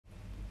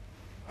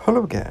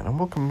Hello again and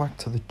welcome back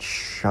to the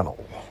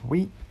channel.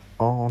 We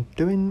are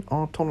doing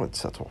our tournament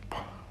setup.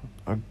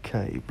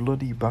 Okay,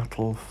 Bloody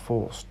Battle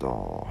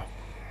 4-star.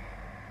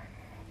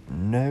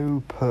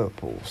 No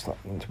purples, that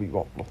means we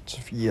got lots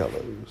of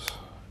yellows.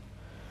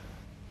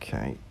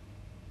 Okay.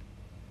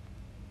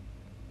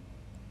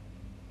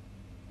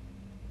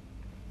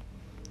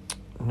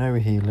 No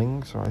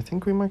healing, so I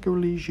think we might go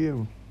Li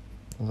Xiu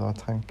as our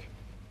tank.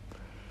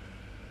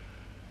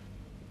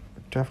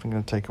 We're definitely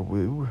going to take a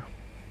Wu.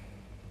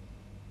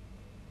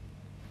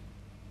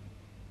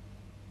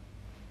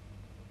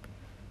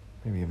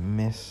 Maybe a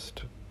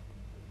Mist.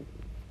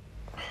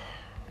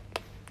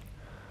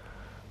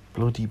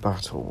 Bloody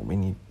Battle. We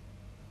need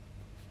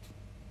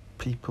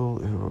people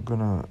who are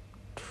gonna...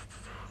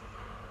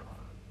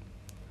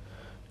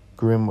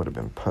 Grim would have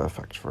been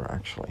perfect for it,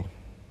 actually.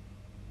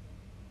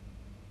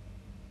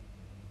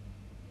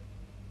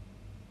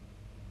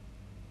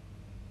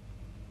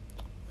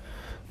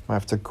 I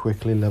have to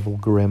quickly level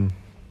Grim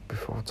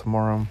before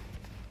tomorrow.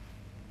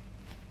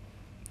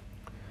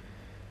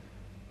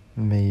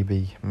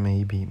 Maybe.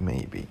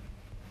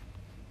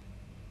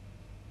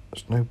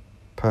 There's no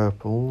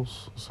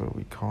purples, so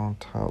we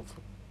can't have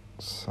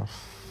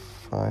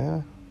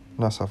Sapphire.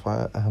 Not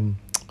Sapphire,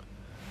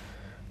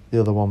 the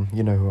other one,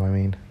 you know who I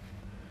mean.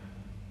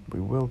 We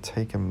will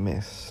take a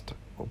Mist.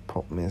 We'll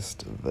pop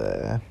Mist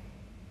there.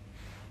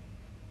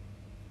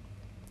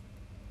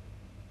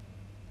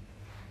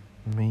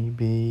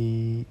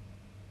 Maybe...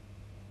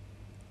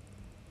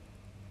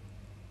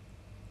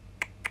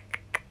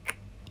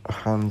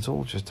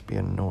 Hansel, just to be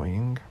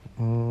annoying.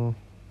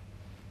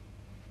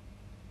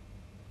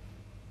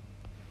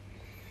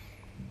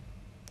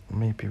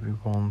 Maybe we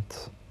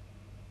want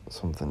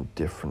something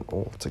different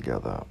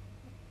altogether.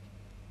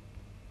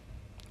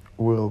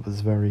 Will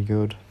was very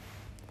good.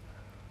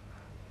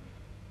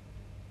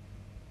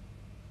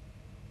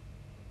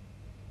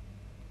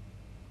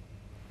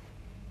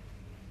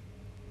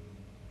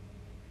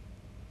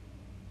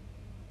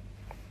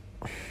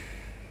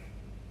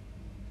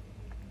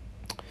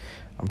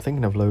 I'm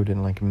thinking of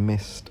loading like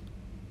Mist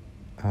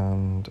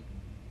and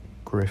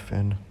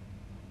Griffin.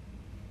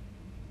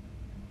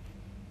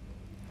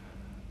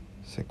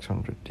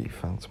 600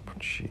 defense,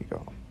 what she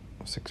got?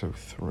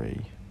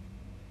 603.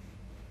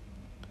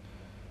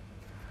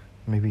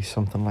 Maybe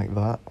something like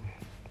that.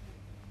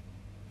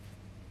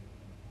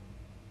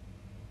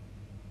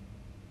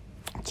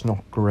 It's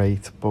not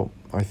great, but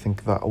I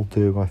think that'll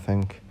do.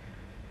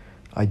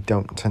 I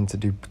don't tend to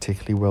do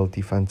particularly well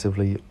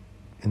defensively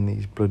in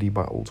these Bloody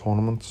Battle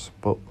tournaments,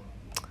 but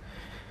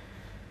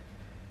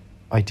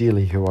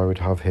ideally who I would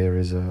have here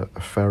is a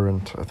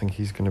Ferrant. I think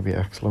he's going to be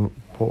excellent,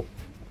 but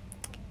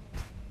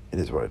it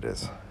is what it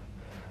is.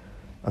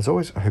 As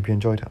always, I hope you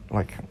enjoyed it.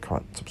 Like,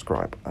 comment,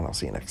 subscribe, and I'll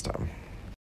see you next time.